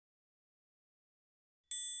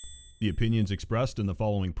The opinions expressed in the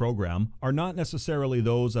following program are not necessarily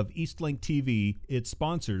those of Eastlink TV, its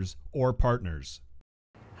sponsors, or partners.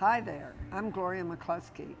 Hi there, I'm Gloria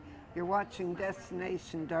McCluskey. You're watching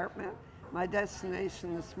Destination Dartmouth. My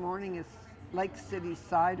destination this morning is Lake City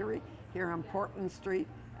Cider here on Portland Street,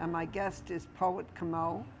 and my guest is poet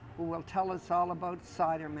Comeau, who will tell us all about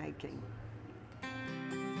cider making.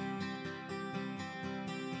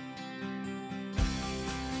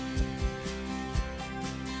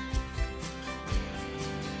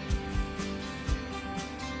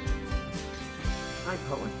 Hi,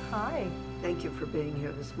 poet. Hi. Thank you for being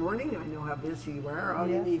here this morning. I know how busy you are. All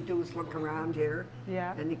you need to do is look around here,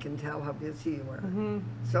 and you can tell how busy you are.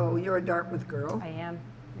 So you're a Dartmouth girl. I am,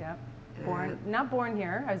 yeah. Not born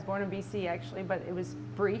here. I was born in BC actually, but it was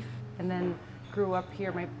brief, and then grew up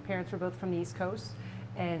here. My parents were both from the East Coast,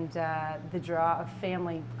 and the draw of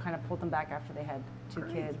family kind of pulled them back after they had two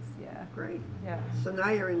kids. Yeah. Great. Yeah. So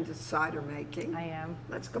now you're into cider making. I am.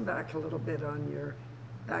 Let's go back a little bit on your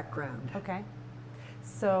background. Okay.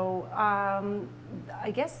 So I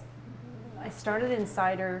guess I started in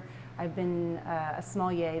cider. I've been a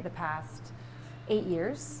sommelier the past 8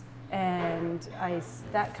 years, and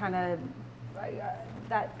that kind of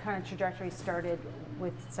trajectory started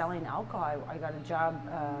with selling alcohol. I got a job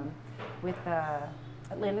with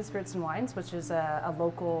Atlantic Spirits and Wines, which is a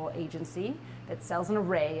local agency that sells an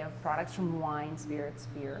array of products from wine, spirits,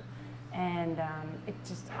 beer, and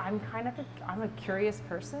I'm a curious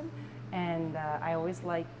person. And I always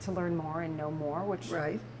like to learn more and know more, which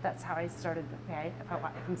that's how I started. Okay, if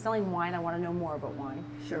I'm selling wine, I want to know more about wine.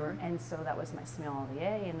 Sure. And so that was my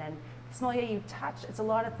sommelier. And then sommelier, it's a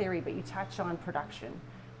lot of theory, but you touch on production.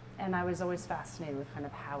 And I was always fascinated with kind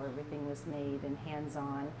of how everything was made and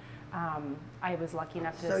hands-on. I was lucky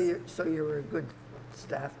enough to. So you were a good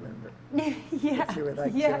staff member. Yeah. If you were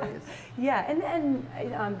that curious. Yeah,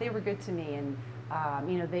 and they were good to me, and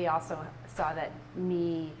they also saw that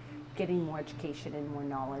me getting more education and more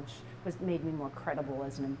knowledge made me more credible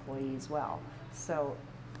as an employee as well. So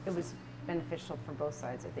it was beneficial for both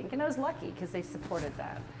sides, I think. And I was lucky because they supported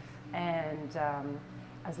that. And I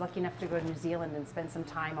was lucky enough to go to New Zealand and spend some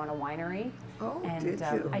time on a winery. Oh, and did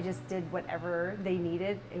you? I just did whatever they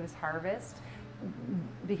needed. It was harvest,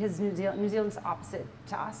 because New Zealand's opposite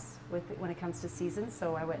to us when it comes to seasons.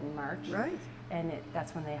 So I went in March. Right. And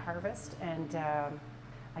that's when they harvest. And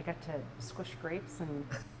I got to squish grapes and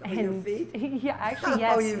on your feet? Yeah, actually,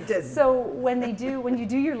 yes. Oh, you did. So when you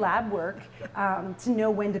do your lab work to know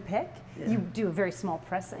when to pick, you do a very small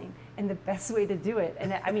pressing, and the best way to do it.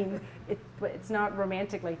 And I mean, it's not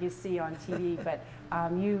romantic like you see on TV, but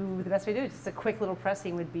the best way to do it, just a quick little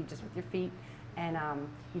pressing would be just with your feet, and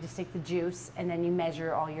you just take the juice, and then you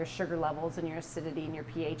measure all your sugar levels and your acidity and your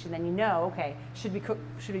pH, and then you know, okay, should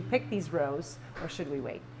we pick these rows or should we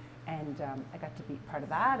wait? And I got to be part of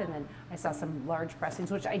that, and then I saw some large pressings,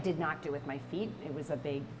 which I did not do with my feet. It was a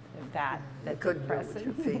big vat that couldn't do it with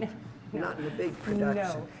your feet. No. Not in a big production.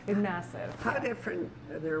 No, it's massive. How different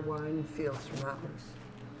are their wine fields from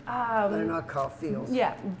ours? They're not called fields.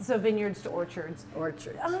 Yeah, so vineyards to orchards.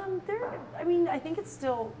 Orchards. I think it's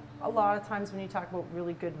still a lot of times when you talk about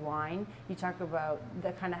really good wine, you talk about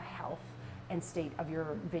the kind of health and state of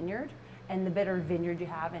your vineyard. And the better vineyard you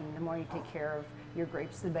have, and the more you take care of your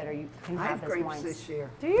grapes, the better you can have as wines. I have grapes this year.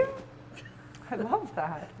 Do you? I love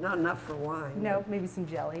that. Not enough for wine. No, maybe some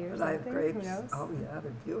jelly or something. I have grapes. Who knows? Oh yeah,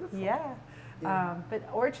 they're beautiful. Yeah. But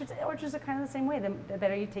orchards are kind of the same way. The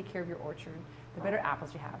better you take care of your orchard, the better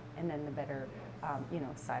apples you have, and then the better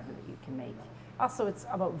cider that you can make. Also, it's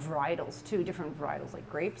about varietals too. Different varietals like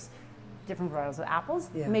grapes, different varietals of apples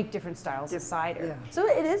make different styles of cider. Yeah. So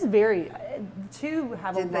it is very, to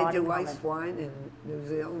have a lot in common. Did they do ice wine in New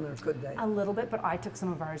Zealand, or could they? A little bit, but I took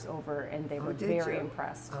some of ours over, and they were very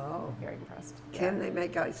impressed. Oh. Very impressed. Can they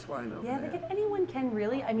make ice wine over there? Yeah, anyone can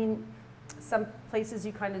really. I mean, some places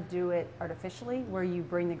you kind of do it artificially, where you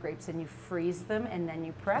bring the grapes and you freeze them and then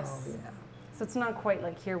you press. Oh, yeah. So it's not quite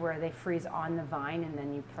like here where they freeze on the vine and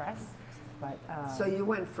then you press. But so you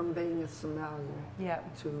went from being a sommelier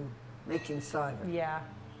to making cider. Yeah.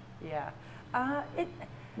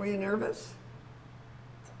 Were you nervous?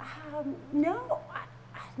 No.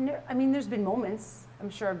 I mean, there's been moments. I'm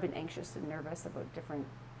sure I've been anxious and nervous about different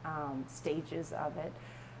stages of it,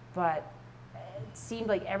 but it seemed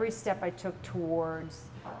like every step I took towards,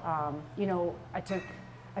 I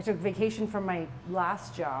took vacation from my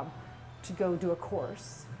last job to go do a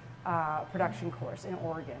course, production course in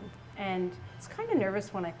Oregon. And it's kind of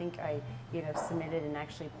nervous when I think I, submitted and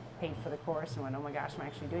actually paid for the course and went, oh my gosh, I'm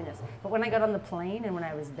actually doing this. But when I got on the plane and when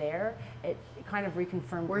I was there, it kind of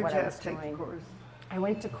reconfirmed what I was doing. Where'd you have to take the course? I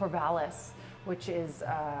went to Corvallis, which is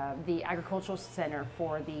the agricultural center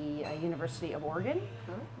for the University of Oregon,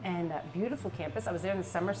 and a beautiful campus. I was there in the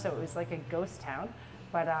summer, so it was like a ghost town,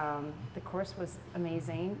 but the course was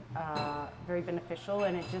amazing, very beneficial,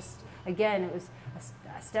 and it just, again, it was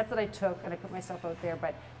a step that I took, and I put myself out there,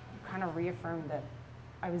 but kind of reaffirmed that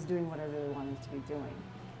I was doing what I really wanted to be doing.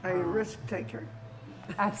 Are you a risk taker?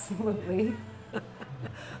 Absolutely.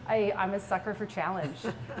 I'm a sucker for challenge,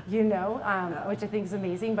 you know, which I think is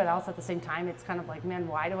amazing, but also at the same time, it's kind of like, man,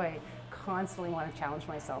 why do I constantly want to challenge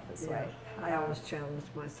myself this way? I always challenge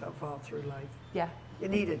myself all through life. Yeah. You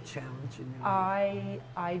need a challenge in your life.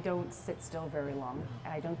 I don't sit still very long.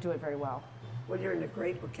 I don't do it very well. Well, you're in a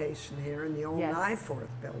great location here in the old Nyforth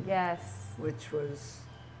building. Yes. Which was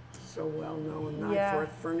so well known. Nyforth Yeah.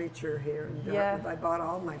 furniture here in Dartmouth. I bought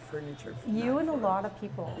all my furniture from You and a Nyforth. lot of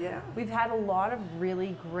people. Yeah. We've had a lot of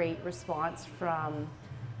really great response from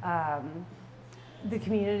the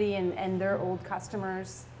community and their old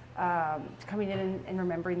customers coming in and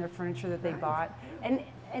remembering their furniture that they bought.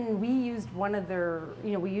 And we used one of their,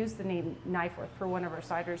 you know, we used the name Nyforth for one of our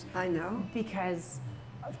ciders. I know. Because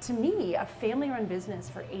to me, a family-run business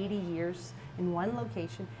for 80 years in one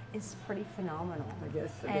location is pretty phenomenal. I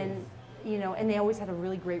guess it and is. you know, and they always had a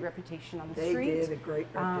really great reputation on the They street. did a great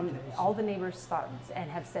reputation. All the neighbors thought and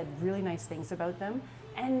have said really nice things about them,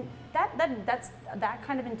 and that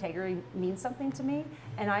kind of integrity means something to me.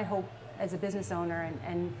 And I hope, as a business owner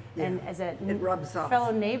and as a It rubs off.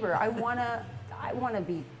 fellow neighbor, I wanna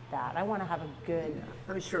be that. I wanna have a good.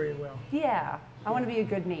 I'm sure you will. Yeah, I want to be a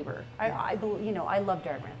good neighbor. You know, I love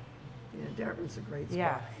Dartmouth. Yeah, Dartmouth's a great spot.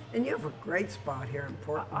 Yeah. And you have a great spot here in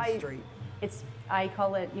Portland Street. I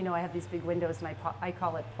call it, you know, I have these big windows, and I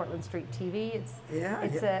call it Portland Street TV.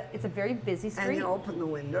 It's a very busy street. And you open the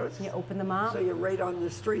windows. You open them up. So you're right on the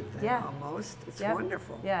street then, Yeah. almost. It's Yeah.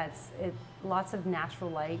 wonderful. Yeah, it's lots of natural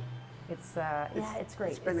light. It's great.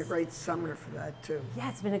 It's been a great summer for that too. Yeah,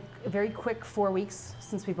 it's been a very quick 4 weeks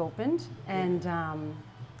since we've opened, and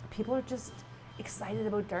people are just excited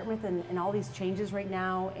about Dartmouth and all these changes right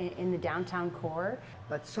now in the downtown core.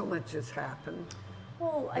 But so much has happened.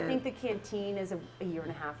 Well, I think the canteen is a year and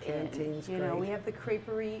a half Canteen's in. You know, great. we have the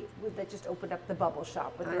creperie that just opened up the bubble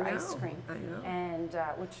shop with their ice cream. I know. And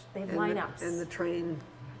which they have And lineups. and the train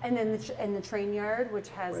And then the train yard, which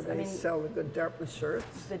has, where they sell the good Dartmouth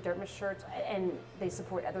shirts. the Dartmouth shirts, and they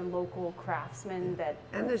support other local craftsmen that.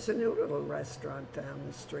 And there's a new little restaurant down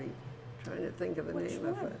the street. Trying to think of the Which name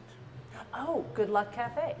of one? it. Oh, Good Luck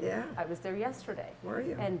Cafe. Yeah. I was there yesterday. Were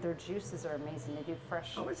you? And their juices are amazing. They do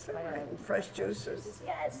fresh. Oh, is that right? And fresh juices.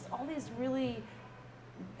 Yes, all these really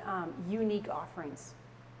unique offerings,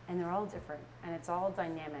 and they're all different, and it's all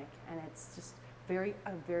dynamic, and it's just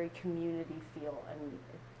a very community feel. And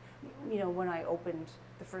you know, when I opened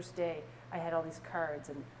the first day, I had all these cards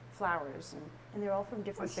and flowers, and they're all from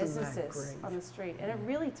different Wasn't that businesses great? on the street, and it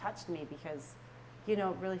really touched me because, you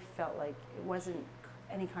know, it really felt like it wasn't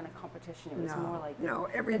any kind of competition. It was more like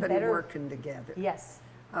everybody better- working together. Yes.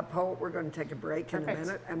 Poet, we're going to take a break in a Perfect.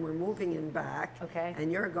 minute, and we're moving in back. Okay.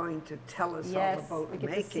 And you're going to tell us Yes, all about we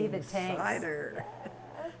get to see making the tanks. cider.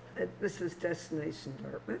 This is Destination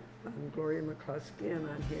Dartmouth. I'm Gloria McCluskey, and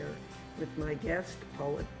I'm here with my guest,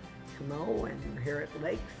 poet Comeau, and we're here at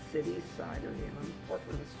Lake City Cider here on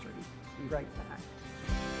Portland Street. Be right back.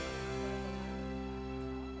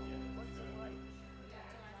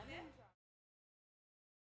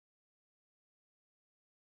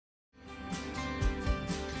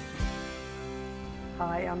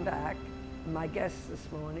 Hi, I'm back. My guest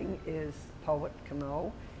this morning is poet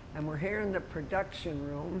Comeau, and we're here in the production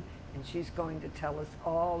room, and she's going to tell us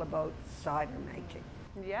all about cider making.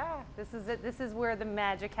 Yeah, this is it. This is where the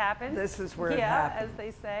magic happens. This is where it yeah, happens. as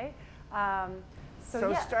they say. So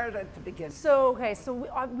yeah. start at the beginning. So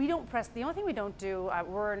we don't press. The only thing we don't do,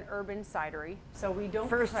 we're an urban cidery, so we don't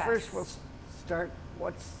press. First we'll start.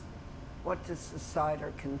 What does the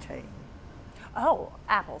cider contain? Oh,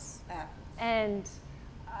 apples. Apples. And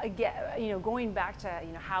again, you know, going back to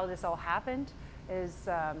how this all happened is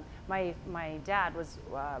my dad was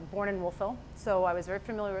born in Wolfville, so I was very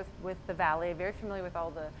familiar with the valley, very familiar with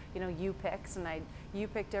all the U-picks, and I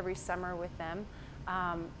U-picked every summer with them,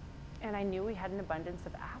 and I knew we had an abundance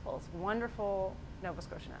of apples, wonderful Nova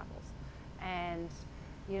Scotian apples, and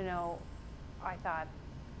I thought,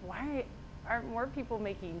 why aren't more people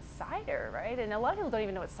making cider, right? And a lot of people don't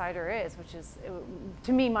even know what cider is, which is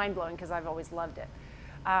to me mind-blowing because I've always loved it.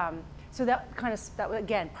 So that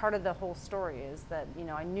again, part of the whole story is that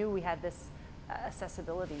I knew we had this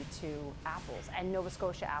accessibility to apples and Nova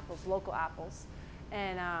Scotia apples, local apples,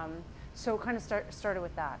 and so kind of started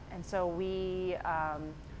with that. And so we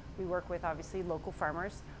work with obviously local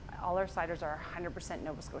farmers. all our ciders are 100%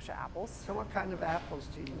 Nova Scotia apples. So what kind of apples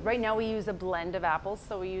do you use? Right now we use a blend of apples,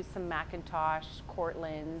 so we use some Macintosh,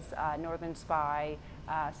 Cortlands, Northern Spy,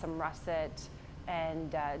 some Russet,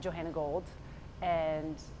 and Johanna Gold.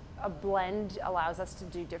 And a blend allows us to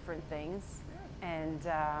do different things, and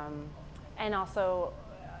also,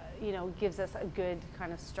 you know, gives us a good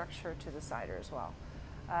kind of structure to the cider as well.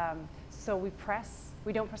 So we press.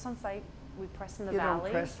 We don't press on site. We press in the valley.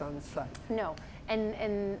 You don't press on site? No.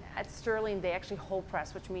 And at Sterling, they actually whole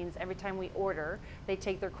press, which means every time we order, they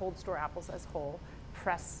take their cold store apples as whole,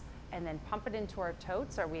 press, and then pump it into our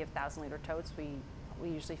totes. Or we have 1,000-liter totes. We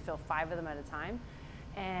usually fill 5 of them at a time.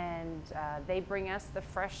 And they bring us the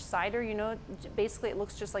fresh cider. You know, basically it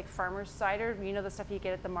looks just like farmer's cider. You know, the stuff you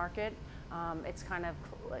get at the market. It's kind of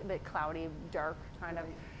a bit cloudy, dark, kind of.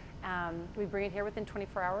 We bring it here within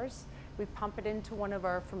 24 hours. We pump it into one of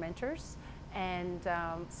our fermenters and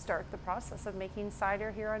start the process of making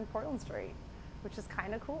cider here on Portland Street, which is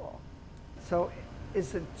kind of cool. So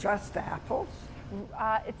is it just apples?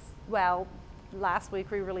 Well, last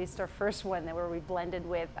week we released our first one where we blended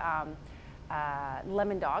with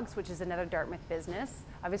lemon dogs, which is another Dartmouth business.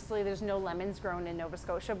 Obviously there's no lemons grown in Nova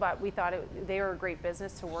Scotia, but we thought they were a great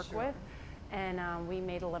business to work with. And we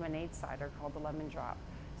made a lemonade cider called the Lemon Drop.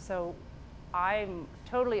 So I'm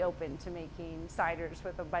totally open to making ciders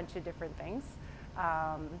with a bunch of different things.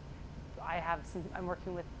 I'm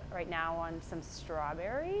working with right now on some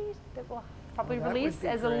strawberry that we'll probably release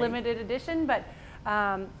as a limited edition, but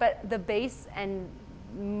the base and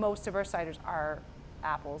most of our ciders are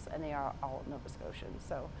apples, and they are all Nova Scotian.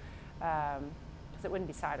 So, because it wouldn't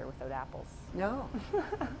be cider without apples. No,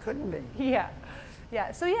 couldn't be. Yeah.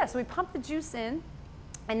 So we pump the juice in,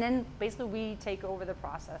 and then basically we take over the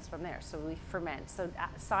process from there. So we ferment. So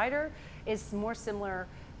cider is more similar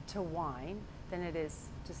to wine than it is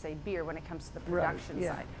to say beer when it comes to the production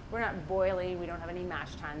side. We're not boiling. We don't have any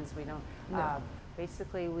mash tuns. We don't. No.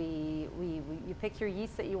 Basically, you pick your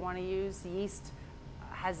yeast that you want to use. The yeast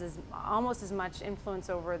has almost as much influence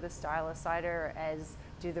over the style of cider as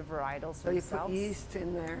do the varietals themselves. So you put yeast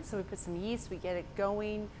in there. So we put some yeast, we get it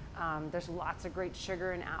going. There's lots of great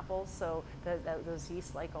sugar in apples, so those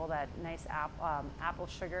yeast like all that nice apple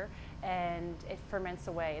sugar, and it ferments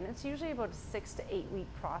away. And it's usually about a 6 to 8 week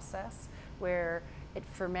process where it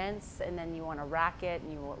ferments, and then you want to rack it,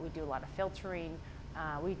 and we do a lot of filtering.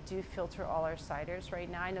 We do filter all our ciders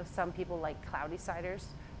right now. I know some people like cloudy ciders,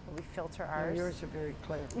 but we filter ours. Yours are very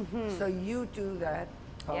clear. Mm-hmm. So you do that.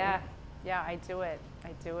 Yeah, I do it.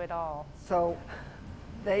 I do it all. So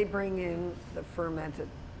they bring in the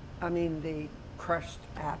the crushed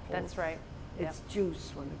apples. That's right. It's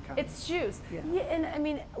juice when it comes. It's juice. Yeah, and I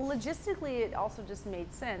mean, logistically, it also just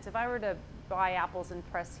made sense. If I were to buy apples and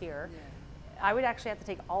press here, I would actually have to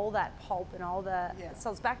take all that pulp and all the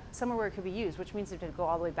cells back somewhere where it could be used, which means it would go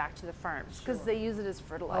all the way back to the farms because they use it as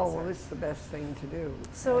fertilizer. Oh, well, it's the best thing to do.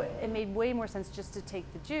 So it made way more sense just to take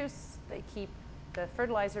the juice. They keep the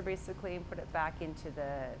fertilizer basically and put it back into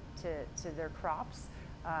to their crops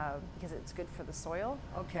because it's good for the soil.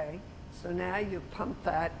 Okay, so now you pump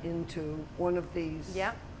that into one of these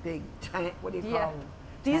big tank. What do you call them?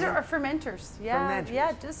 These are our fermenters.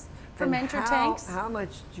 Yeah, just fermenter tanks. How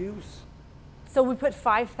much juice? So we put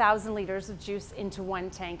 5,000 liters of juice into one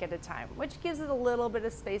tank at a time, which gives it a little bit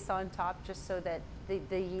of space on top just so that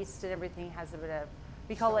the yeast and everything has a bit of,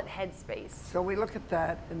 we call it head space. So we look at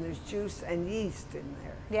that, and there's juice and yeast in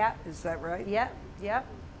there. Yeah. Is that right? Yeah.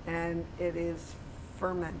 And it is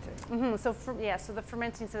fermenting. Mm-hmm. So the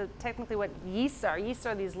fermenting, so technically what yeasts are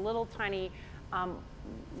these little tiny,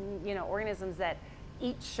 organisms that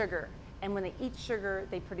eat sugar. And when they eat sugar,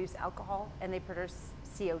 they produce alcohol and they produce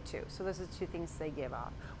CO2. So those are the two things they give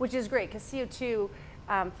off, which is great because CO2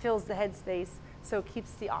 fills the head space, so it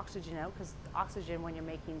keeps the oxygen out, because oxygen when you're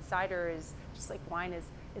making cider is just like wine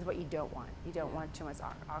is what you don't want. You don't want too much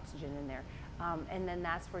oxygen in there. And then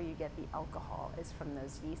that's where you get the alcohol, is from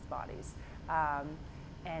those yeast bodies.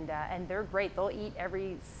 And they're great. They'll eat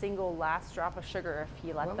every single last drop of sugar if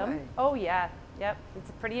you let them. Oh yeah, yep.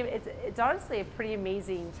 It's honestly a pretty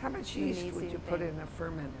amazing. How much yeast would you put in a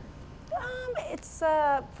fermenter? It's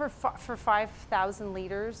for 5,000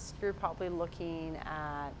 liters, you're probably looking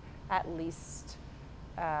at least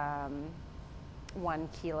 1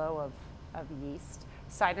 kilo of yeast.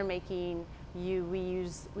 Cider making, we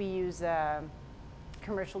use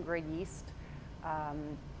commercial grade yeast.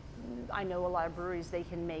 I know a lot of breweries, they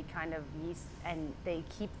can make kind of yeast and they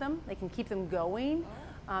can keep them going,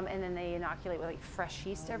 and then they inoculate with like fresh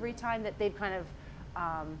yeast every time that they've kind of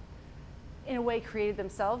in a way created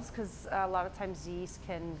themselves, because a lot of times yeast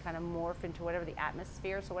can kind of morph into whatever the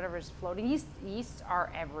atmosphere, so whatever is floating. Yeasts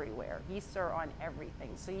are everywhere. Yeasts are on everything.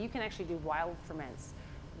 So you can actually do wild ferments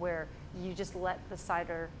where you just let the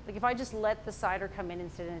cider, like if I just let the cider come in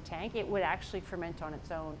and sit in a tank, it would actually ferment on its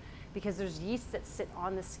own, because there's yeast that sit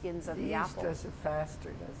on the skins of the apple. The yeast does it faster,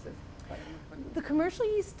 does it? The commercial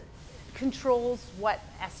yeast controls what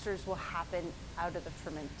esters will happen out of the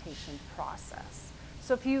fermentation process.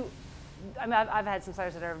 So if you, I mean, I've had some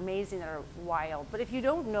ciders that are amazing that are wild, but if you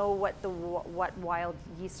don't know what wild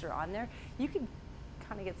yeasts are on there, you can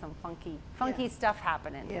kind of get some funky stuff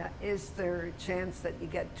happening. Yeah. Is there a chance that you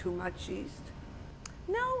get too much yeast?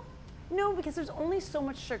 No, because there's only so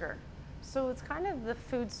much sugar. So it's kind of the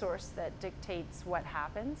food source that dictates what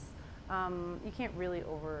happens. You can't really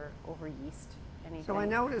over yeast anything. So I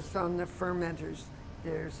noticed on the fermenters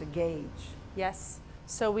there's a gauge. Yes.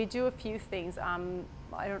 So we do a few things.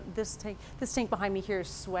 This tank behind me here is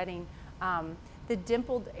sweating. The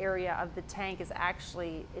dimpled area of the tank is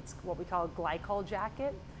actually, it's what we call a glycol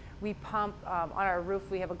jacket. We pump, on our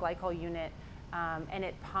roof we have a glycol unit, and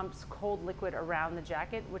it pumps cold liquid around the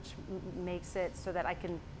jacket, which makes it so that I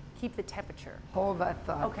can keep the temperature. Hold that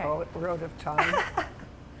thought, okay. Poet. We're out of time.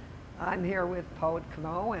 I'm here with Poet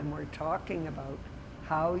Comeau, and we're talking about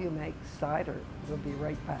how you make cider. We'll be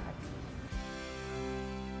right back.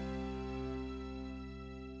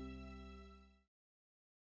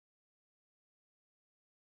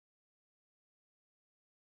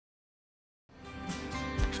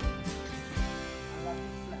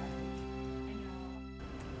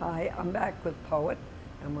 Hi, I'm back with Poet,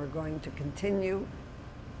 and we're going to continue.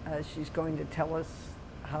 She's going to tell us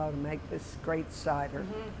how to make this great cider.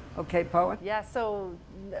 Mm-hmm. Okay, Poet? Yeah, so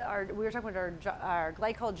we were talking about our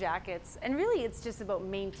glycol jackets, and really it's just about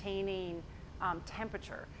maintaining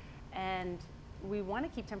temperature. And we want to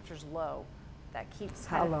keep temperatures low. That keeps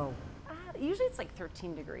How low? Usually it's like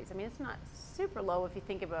 13 degrees. I mean, it's not super low if you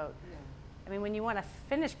think about, I mean, when you want a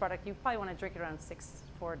finished product, you probably want to drink it around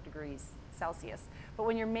 4 degrees Celsius. But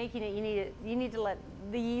when you're making it, you need to let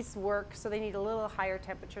the yeast work, so they need a little higher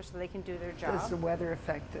temperature so they can do their job. Does the weather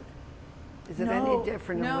affect it? Is it any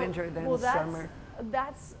different in winter than summer?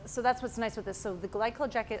 That's what's nice with this. So the glycol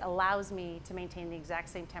jacket allows me to maintain the exact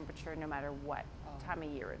same temperature no matter what time of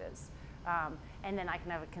year it is. And then I can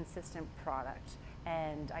have a consistent product.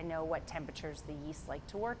 And I know what temperatures the yeast like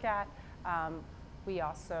to work at. We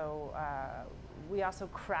also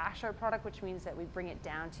crash our product, which means that we bring it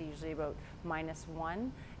down to usually about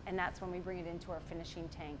 -1, and that's when we bring it into our finishing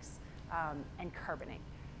tanks and carbonate.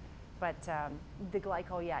 But the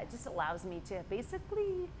glycol, yeah, it just allows me to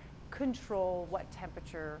basically control what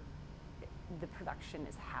temperature the production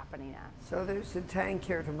is happening at. So there's a tank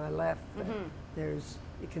here to my left. Mm-hmm.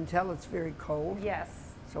 You can tell it's very cold.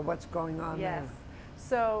 Yes. So what's going on there? Yes.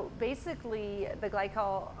 So basically the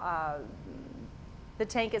glycol, the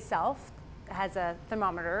tank itself has a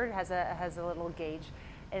thermometer, it has a little gauge,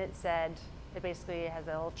 and it basically has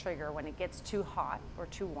a little trigger. When it gets too hot or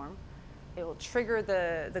too warm, it will trigger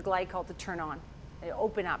the glycol to turn on. It'll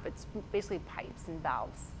open up. It's basically pipes and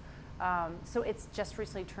valves. So it's just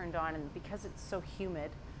recently turned on, and because it's so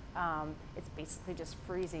humid, it's basically just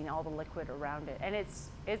freezing all the liquid around it. And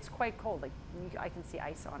it's quite cold. Like I can see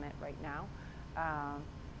ice on it right now.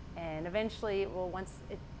 And eventually, once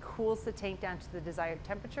it cools the tank down to the desired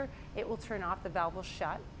temperature, it will turn off, the valve will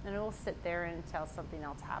shut, and it will sit there until something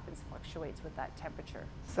else happens, fluctuates with that temperature.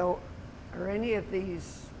 So are any of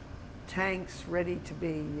these tanks ready to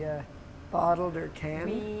be bottled or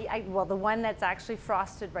canned? Well, the one that's actually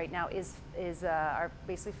frosted right now is our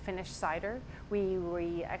basically finished cider.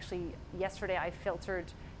 We actually, yesterday I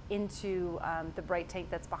filtered into the bright tank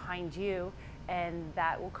that's behind you, and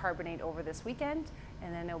that will carbonate over this weekend,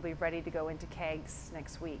 and then it'll be ready to go into kegs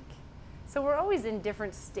next week. So we're always in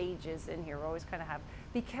different stages in here. We always kind of have,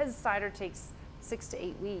 because cider takes 6 to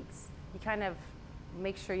 8 weeks, you kind of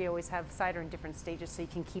make sure you always have cider in different stages so you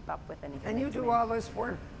can keep up with anything. And you do all this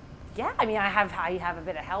work? Yeah, I mean, I have a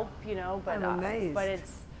bit of help, you know, but I'm amazed.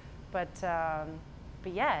 But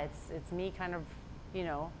yeah, it's me kind of, you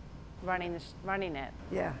know, running it.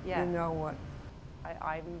 Yeah. You know what?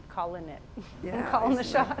 I'm calling it. Yeah, I'm calling the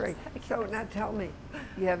shots. Great. So now tell me,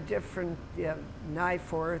 you have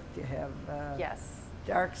Knife Worth, you have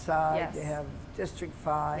Dark Side, yes. you have District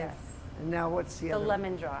 5, yes. and now what's the other? The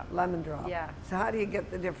Lemon Drop. Lemon Drop. Yeah. So how do you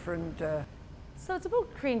get the different? So it's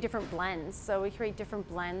about creating different blends. So we create different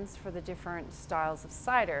blends for the different styles of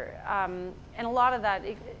cider, and a lot of that,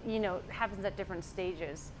 you know, happens at different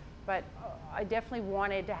stages. But I definitely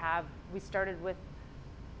wanted to have. We started with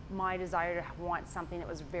my desire to want something that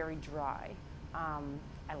was very dry.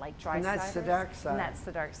 I like dry And that's ciders, the dark side. and that's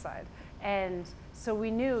the dark side. And so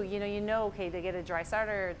we knew, okay, to get a dry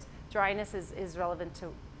cider, dryness is relevant to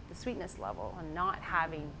the sweetness level and not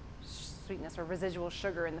having sweetness or residual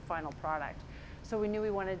sugar in the final product. So we knew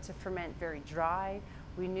we wanted to ferment very dry.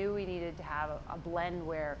 We knew we needed to have a blend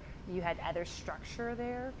where you had other structure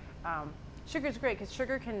there. Sugar is great because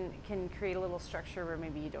sugar can create a little structure where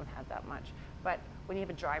maybe you don't have that much. But when you have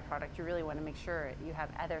a dry product, you really want to make sure you have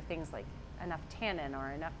other things like enough tannin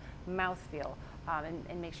or enough mouthfeel,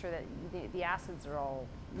 and make sure that the acids are all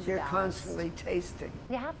So you're balanced. constantly tasting.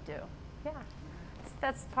 You have to, yeah.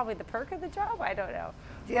 That's probably the perk of the job. I don't know.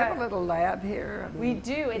 Do you have a little lab here? I We mean,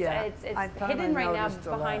 do. It's, yeah. it's I thought hidden I right now noticed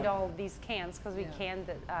a behind lab. all these cans because we canned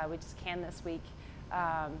we just canned this week. We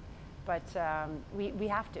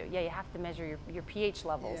have to. Yeah, you have to measure your pH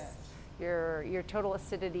levels, Yes. your total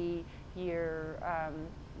acidity, you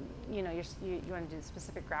want to do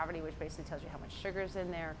specific gravity, which basically tells you how much sugar's in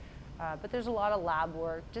there. But there's a lot of lab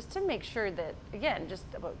work just to make sure that, again, just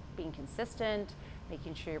about being consistent,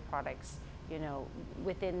 making sure your products,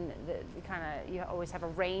 within the kind of, you always have a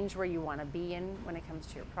range where you want to be in when it comes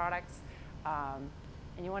to your products.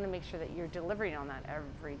 And you want to make sure that you're delivering on that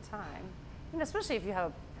every time. Especially if you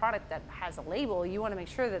have a product that has a label, you want to make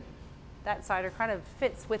sure that that cider kind of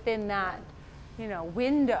fits within that,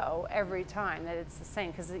 window every time, that it's the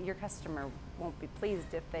same, because your customer won't be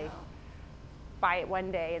pleased if they buy it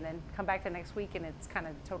one day and then come back the next week and it's kind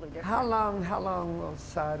of totally different. How long will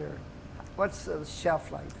cider, what's the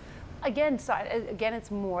shelf life? Again, it's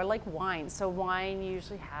more like wine. So wine you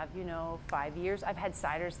usually have, 5 years. I've had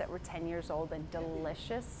ciders that were 10 years old and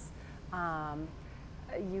delicious.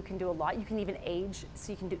 You can do a lot. You can even age.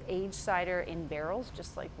 So you can do aged cider in barrels,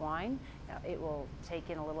 just like wine. It will take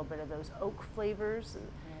in a little bit of those oak flavors,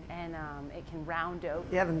 and it can round out.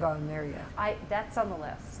 You haven't gone there yet. That's on the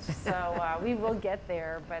list. So we will get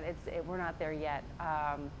there, but we're not there yet.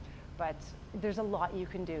 But there's a lot you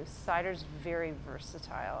can do. Cider's very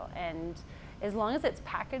versatile, and as long as it's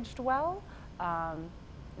packaged well,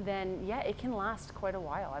 then yeah, it can last quite a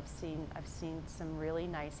while. I've seen some really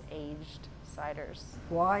nice aged ciders.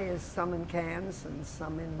 Why is some in cans and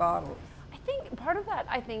some in bottles? I think part of that,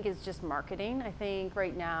 is just marketing. I think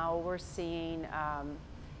right now we're seeing,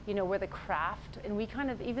 where the craft, and we kind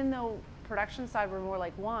of, even though production side we're more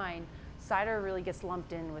like wine, cider really gets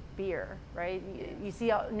lumped in with beer, right? You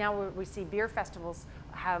see now we see beer festivals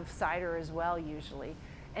have cider as well usually.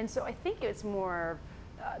 And so I think it's more,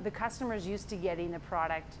 the customer's used to getting the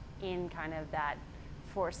product in kind of that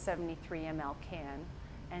 473 ml can.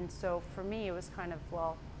 And so for me, it was kind of,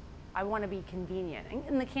 well, I want to be convenient.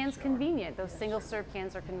 And the can's convenient. Those single serve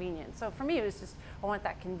cans are convenient. So for me, it was just, I want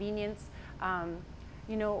that convenience.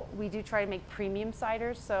 We do try to make premium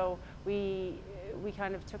ciders. So we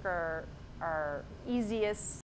kind of took our easiest